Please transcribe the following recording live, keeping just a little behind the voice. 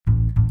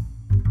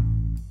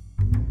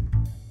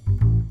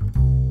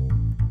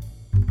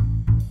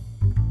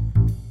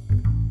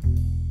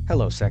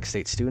Hello, Sac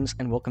State students,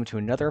 and welcome to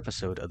another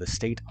episode of the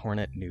State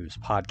Hornet News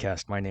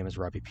Podcast. My name is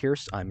Robbie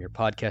Pierce. I'm your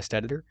podcast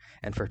editor,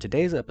 and for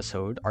today's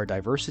episode, our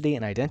diversity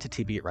and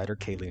identity beat writer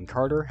Kayleen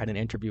Carter had an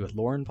interview with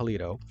Lauren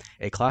Polito,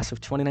 a class of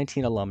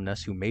 2019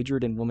 alumnus who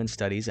majored in women's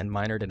studies and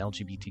minored in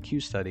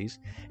LGBTQ studies,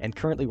 and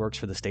currently works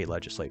for the state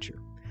legislature.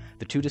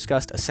 The two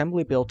discussed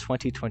Assembly Bill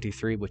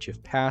 2023, which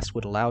if passed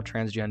would allow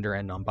transgender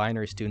and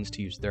non-binary students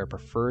to use their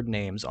preferred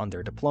names on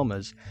their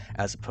diplomas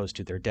as opposed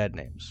to their dead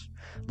names.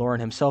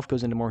 Lauren himself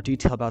goes into more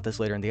detail about this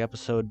later in the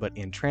episode, but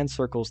in trans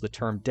circles, the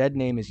term dead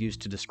name is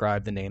used to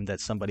describe the name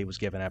that somebody was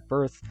given at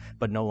birth,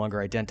 but no longer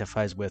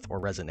identifies with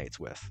or resonates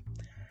with.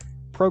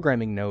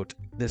 Programming note,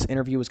 this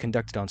interview was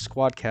conducted on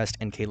Squadcast,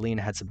 and Kayleen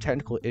had some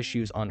technical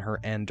issues on her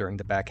end during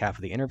the back half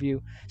of the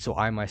interview, so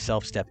I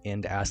myself stepped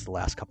in to ask the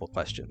last couple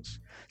questions.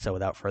 So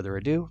without further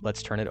ado,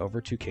 let's turn it over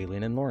to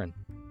Kayleen and Lauren.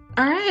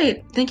 All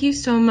right. Thank you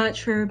so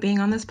much for being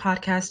on this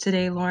podcast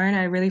today, Lauren.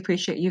 I really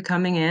appreciate you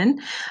coming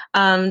in.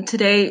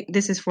 Today,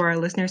 this is for our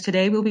listeners.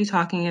 Today, we'll be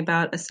talking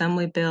about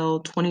Assembly Bill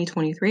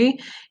 2023.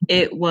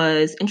 It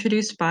was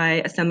introduced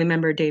by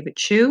Assemblymember David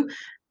Chu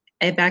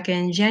back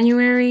in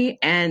January,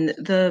 and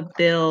the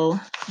bill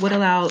would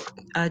allow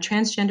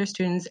transgender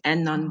students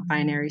and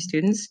non-binary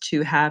students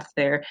to have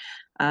their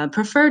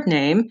preferred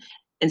name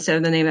instead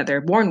of the name that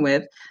they're born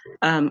with,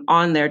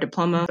 on their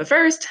diploma. But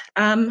first,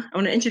 I want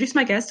to introduce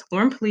my guest,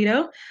 Lauren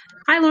Polito.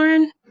 Hi,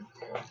 Lauren.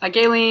 Hi,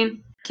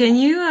 Kayleen. Can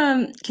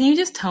you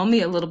just tell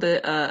me a little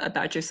bit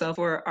about yourself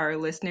for our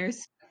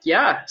listeners?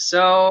 Yeah,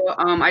 so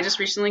I just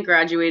recently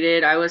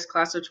graduated. I was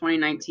class of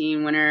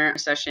 2019 winter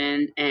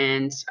session,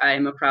 and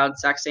I'm a proud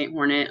Sac State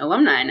Hornet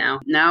alumni now.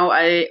 Now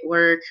I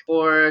work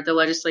for the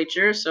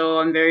legislature, so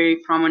I'm very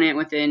prominent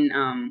within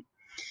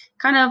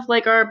kind of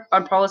like our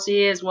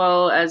policy, as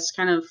well as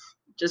kind of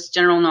just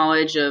general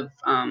knowledge of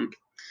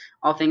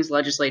all things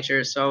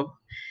legislature. So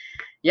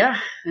yeah,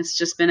 it's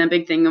just been a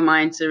big thing of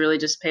mine to really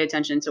just pay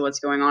attention to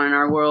what's going on in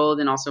our world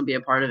and also be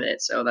a part of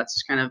it. So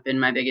that's kind of been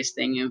my biggest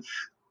thing of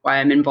why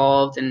I'm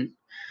involved, and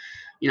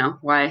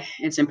why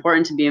it's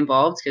important to be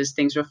involved, because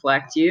things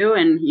reflect you,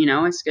 and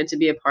it's good to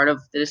be a part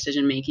of the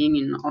decision making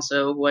and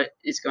also what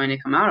is going to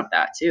come out of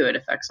that too. It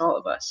affects all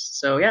of us.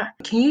 So yeah.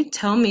 Can you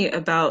tell me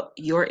about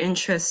your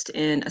interest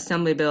in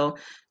Assembly Bill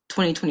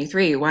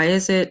 2023? Why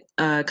is it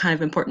kind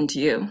of important to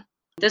you?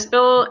 This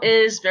bill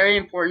is very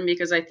important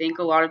because I think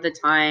a lot of the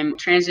time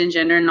trans and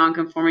gender and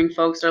non-conforming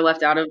folks are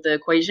left out of the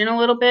equation a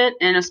little bit,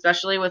 and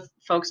especially with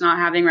folks not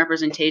having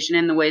representation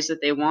in the ways that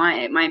they want,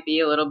 it might be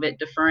a little bit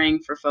deferring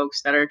for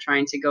folks that are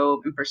trying to go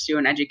and pursue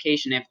an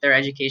education if their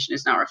education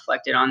is not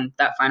reflected on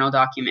that final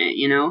document,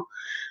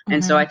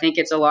 And so I think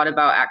it's a lot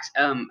about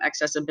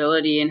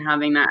accessibility and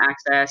having that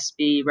access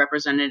be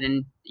represented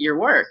in your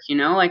work,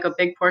 like a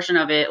big portion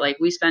of it. Like,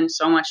 we spend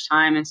so much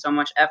time and so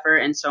much effort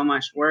and so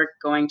much work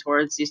going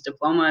towards these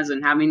diplomas,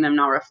 and having them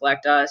not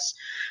reflect us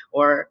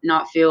or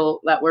not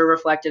feel that we're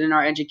reflected in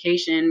our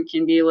education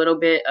can be a little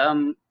bit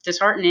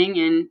disheartening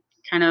and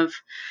kind of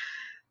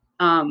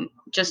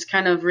just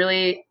kind of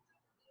really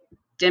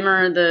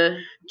dimmer the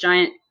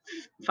giant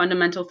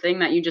fundamental thing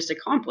that you just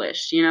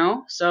accomplished,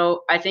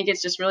 So I think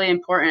it's just really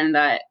important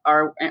that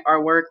our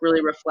work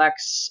really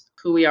reflects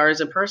who we are as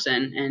a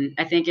person. And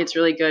I think it's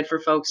really good for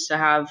folks to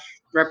have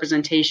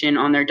representation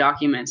on their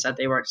documents that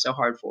they worked so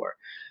hard for.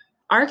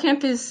 Our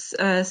campus,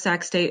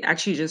 Sac State,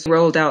 actually just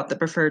rolled out the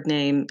preferred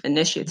name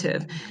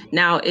initiative.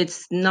 Now,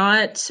 it's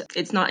not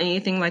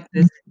anything like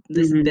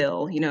this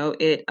bill.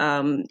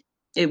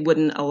 It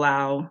wouldn't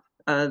allow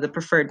the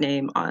preferred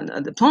name on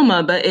a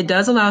diploma, but it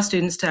does allow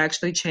students to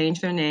actually change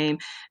their name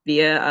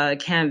via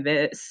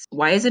Canvas.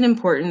 Why is it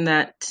important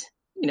that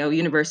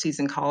universities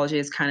and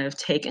colleges kind of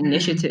take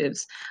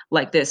initiatives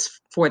like this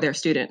for their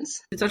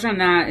students? To touch on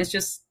that,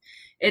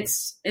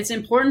 it's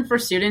important for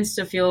students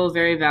to feel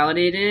very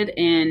validated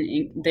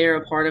and they're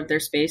a part of their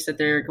space that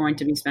they're going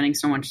to be spending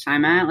so much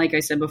time at. Like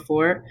I said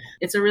before,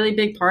 it's a really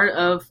big part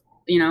of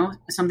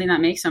something that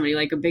makes somebody,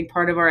 like a big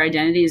part of our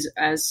identities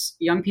as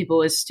young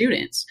people as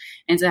students,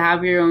 and to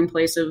have your own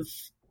place of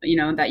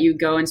that you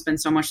go and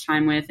spend so much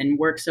time with and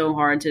work so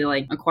hard to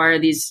like acquire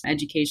these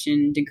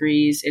education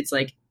degrees. It's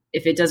like,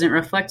 if it doesn't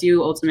reflect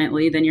you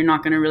ultimately, then you're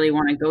not going to really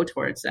want to go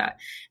towards that.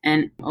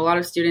 And a lot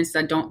of students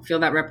that don't feel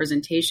that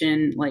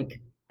representation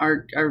like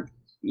are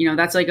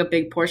that's like a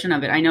big portion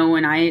of it. I know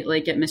when I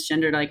like get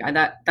misgendered, like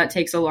that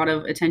takes a lot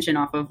of attention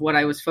off of what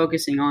I was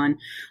focusing on.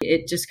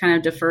 It just kind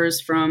of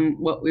differs from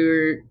what we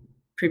were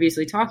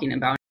previously talking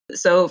about.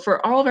 So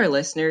for all of our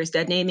listeners,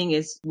 dead naming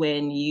is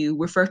when you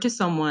refer to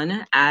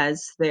someone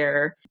as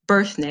their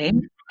birth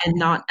name and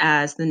not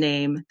as the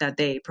name that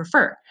they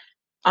prefer.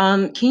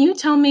 Can you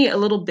tell me a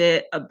little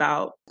bit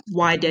about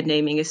why dead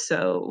naming is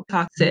so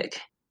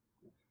toxic?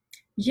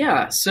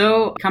 Yeah,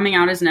 so coming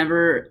out is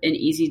never an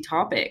easy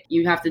topic.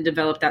 You have to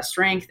develop that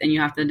strength, and you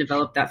have to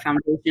develop that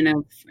foundation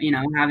of,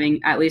 having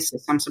at least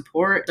some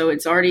support. So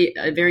it's already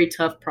a very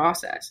tough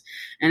process.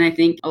 And I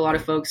think a lot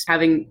of folks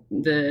having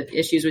the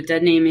issues with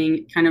dead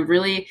naming kind of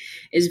really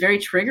is very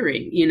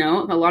triggering.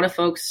 A lot of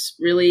folks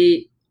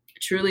really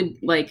truly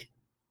like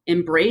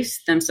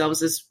embrace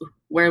themselves as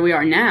where we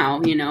are now,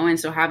 and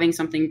so having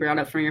something brought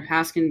up from your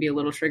past can be a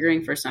little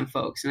triggering for some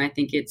folks. And I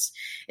think it's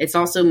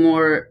also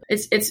more,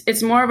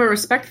 it's more of a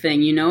respect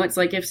thing, it's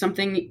like if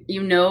something,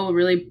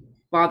 really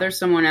bothers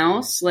someone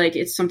else, like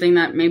it's something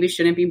that maybe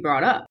shouldn't be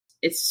brought up.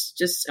 It's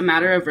just a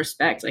matter of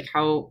respect, like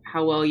how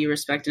well you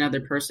respect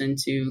another person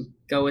to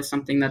go with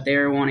something that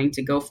they're wanting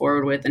to go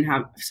forward with and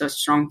have such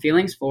strong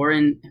feelings for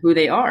and who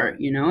they are.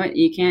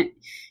 You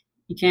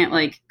can't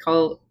like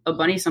call a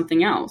bunny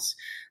something else.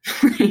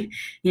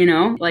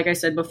 Like I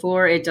said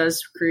before, it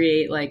does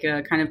create like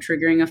a kind of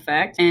triggering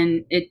effect,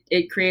 and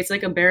it creates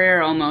like a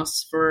barrier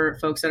almost for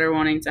folks that are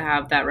wanting to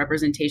have that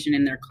representation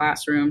in their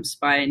classrooms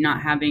by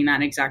not having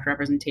that exact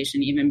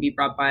representation even be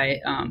brought by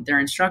their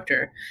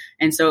instructor.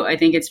 And so I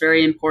think it's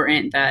very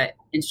important that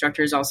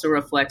instructors also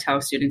reflect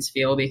how students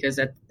feel, because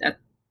at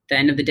the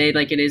end of the day,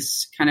 like it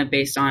is kind of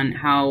based on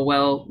how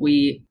well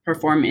we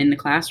perform in the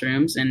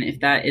classrooms. And if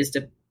that is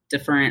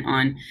different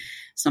on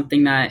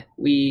something that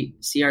we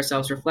see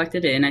ourselves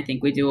reflected in, I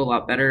think we do a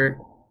lot better.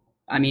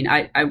 I mean,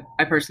 I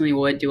personally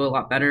would do a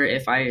lot better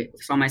if I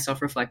saw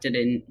myself reflected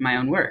in my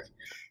own work.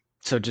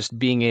 So just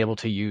being able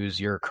to use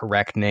your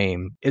correct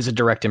name is a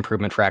direct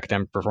improvement for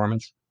academic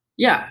performance?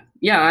 Yeah,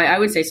 I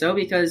would say so,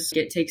 because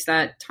it takes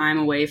that time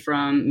away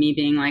from me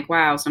being like,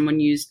 wow, someone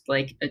used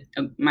like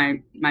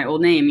my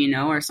old name,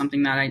 or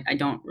something that I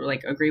don't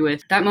like agree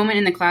with. That moment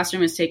in the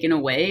classroom is taken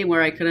away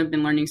where I could have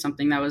been learning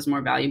something that was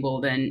more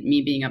valuable than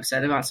me being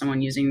upset about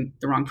someone using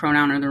the wrong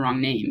pronoun or the wrong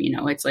name.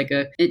 It's like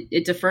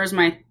it defers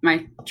my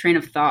train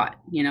of thought,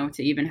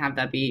 to even have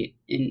that be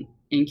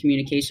in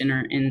communication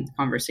or in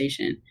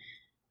conversation.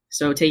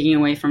 So taking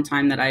away from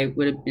time that I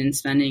would have been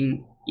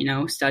spending,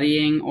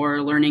 studying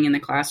or learning in the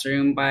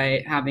classroom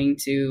by having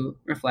to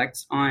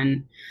reflect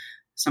on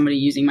somebody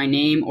using my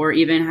name, or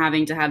even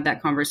having to have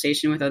that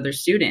conversation with other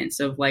students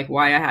of like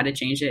why I had to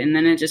change it. And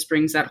then it just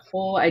brings that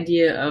whole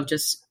idea of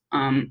just,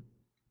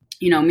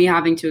 me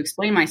having to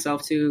explain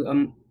myself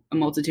to a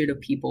multitude of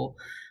people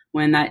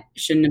when that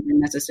shouldn't have been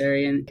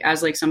necessary. And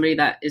as like somebody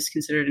that is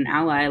considered an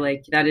ally,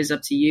 like that is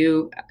up to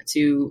you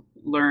to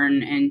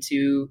learn and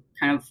to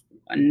kind of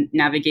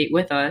navigate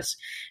with us.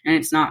 And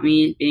it's not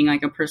me being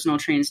like a personal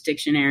trans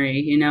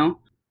dictionary,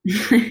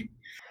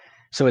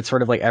 So it's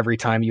sort of like every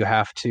time you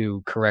have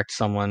to correct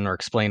someone or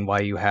explain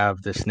why you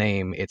have this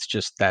name, it's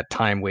just that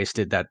time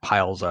wasted that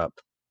piles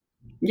up.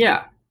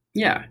 Yeah.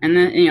 And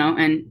then,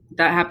 and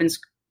that happens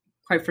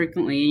quite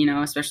frequently,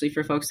 especially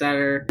for folks that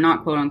are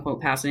not quote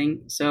unquote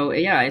passing. So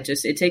yeah,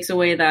 it takes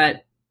away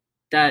that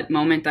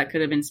moment that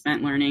could have been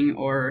spent learning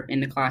or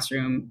in the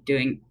classroom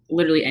doing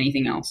literally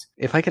anything else.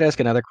 If I could ask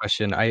another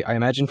question, I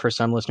imagine for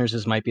some listeners,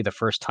 this might be the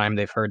first time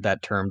they've heard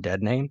that term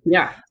dead name.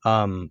 Yeah.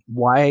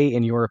 Why,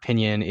 in your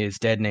opinion, is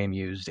dead name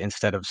used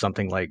instead of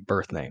something like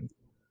birth name?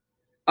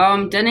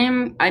 Dead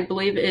name, I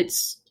believe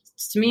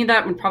to me,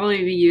 that would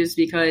probably be used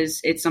because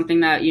it's something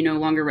that you no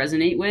longer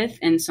resonate with,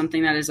 and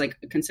something that is like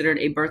considered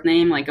a birth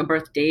name, like a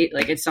birth date,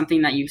 like it's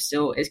something that you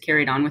still is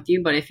carried on with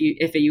you. But if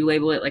you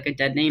label it like a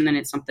dead name, then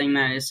it's something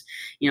that is,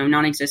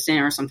 non-existent,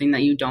 or something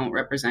that you don't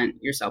represent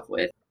yourself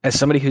with. As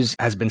somebody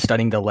has been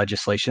studying the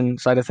legislation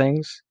side of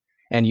things,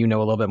 and a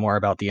little bit more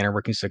about the inner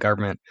workings of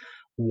government,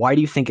 why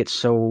do you think it's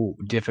so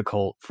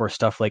difficult for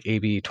stuff like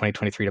AB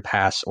 2023 to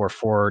pass, or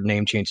for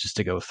name changes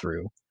to go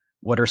through?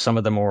 What are some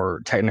of the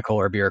more technical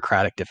or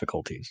bureaucratic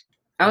difficulties?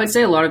 I would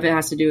say a lot of it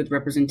has to do with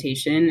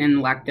representation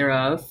and lack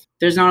thereof.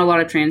 There's not a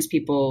lot of trans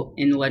people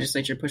in the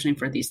legislature pushing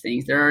for these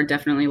things. There are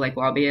definitely like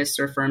lobbyists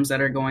or firms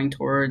that are going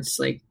towards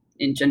like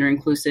in gender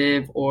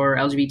inclusive or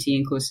LGBT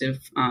inclusive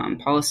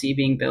policy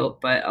being built,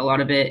 but a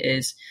lot of it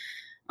is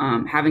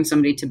having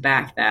somebody to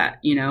back that,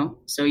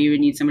 So you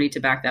would need somebody to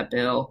back that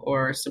bill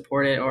or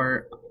support it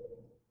or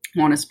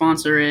want to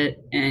sponsor it,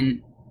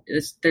 and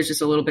there's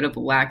just a little bit of a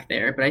lack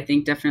there. But I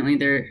think definitely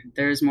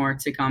there's more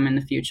to come in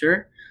the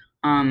future.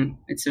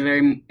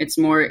 It's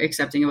more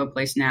accepting of a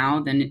place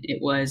now than it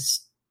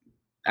was,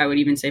 I would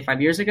even say 5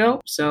 years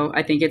ago. So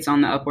I think it's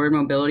on the upward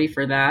mobility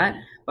for that.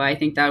 But I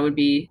think that would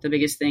be the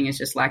biggest thing, is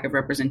just lack of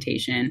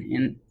representation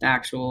in the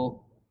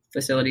actual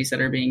facilities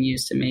that are being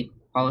used to make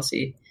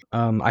policy.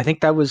 I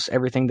think that was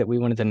everything that we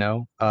wanted to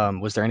know.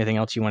 Was there anything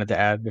else you wanted to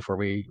add before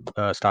we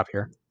stop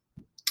here?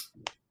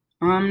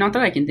 Not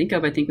that I can think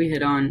of. I think we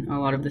hit on a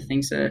lot of the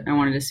things that I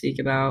wanted to speak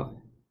about.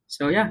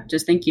 So yeah,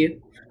 just thank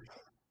you.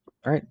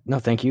 All right. No,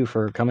 thank you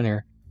for coming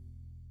here.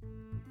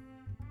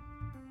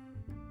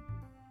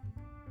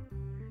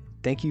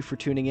 Thank you for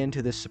tuning in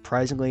to this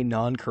surprisingly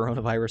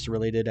non-coronavirus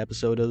related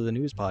episode of the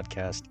News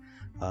Podcast.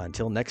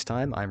 Until next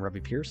time, I'm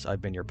Robbie Pierce.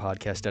 I've been your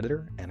podcast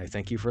editor, and I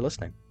thank you for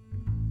listening.